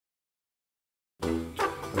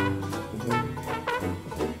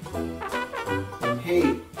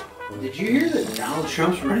Did you hear that Donald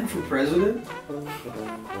Trump's running for president?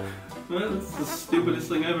 Well, that's the stupidest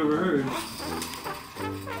thing I've ever heard.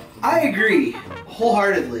 I agree,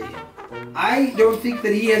 wholeheartedly. I don't think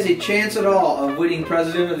that he has a chance at all of winning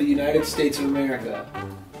president of the United States of America.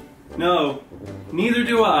 No, neither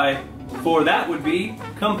do I, for that would be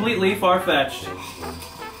completely far-fetched.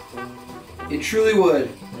 It truly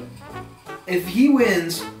would. If he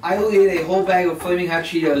wins, I will eat a whole bag of Flamin Hot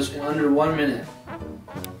Cheetos in under 1 minute.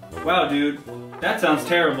 Wow, dude, that sounds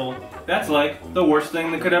terrible. That's like the worst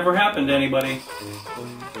thing that could ever happen to anybody.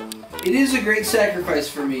 It is a great sacrifice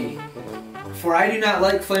for me, for I do not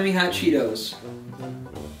like Flamin Hot Cheetos.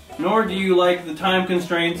 Nor do you like the time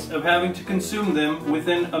constraints of having to consume them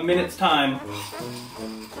within a minute's time.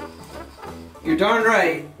 You're darn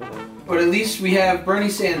right, but at least we have Bernie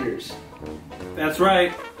Sanders. That's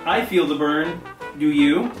right, I feel the burn. Do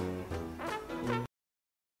you?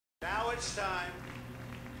 Now it's time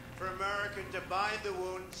for America to bind the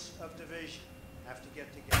wounds of division. Have to get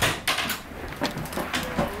together.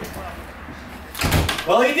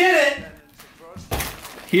 Well, he did it!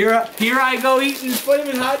 Here I go eating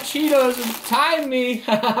Flamin' Hot Cheetos and time me.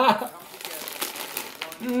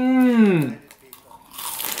 Mmm.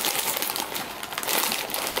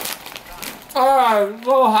 Oh, it's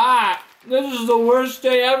so hot. This is the worst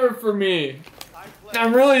day ever for me.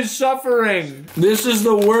 I'm really suffering. This is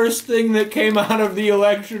the worst thing that came out of the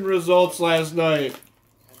election results last night.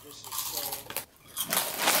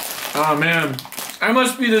 Oh man, I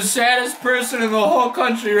must be the saddest person in the whole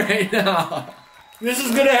country right now. This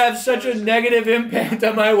is gonna have such a negative impact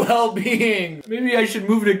on my well-being. Maybe I should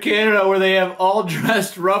move to Canada where they have all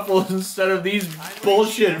dressed ruffles instead of these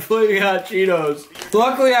bullshit Flamin' Hot Cheetos.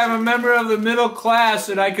 Luckily, I'm a member of the middle class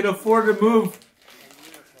and I can afford to move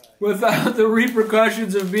without the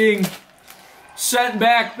repercussions of being sent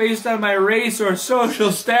back based on my race or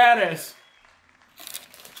social status.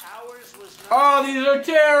 Oh, these are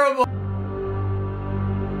terrible.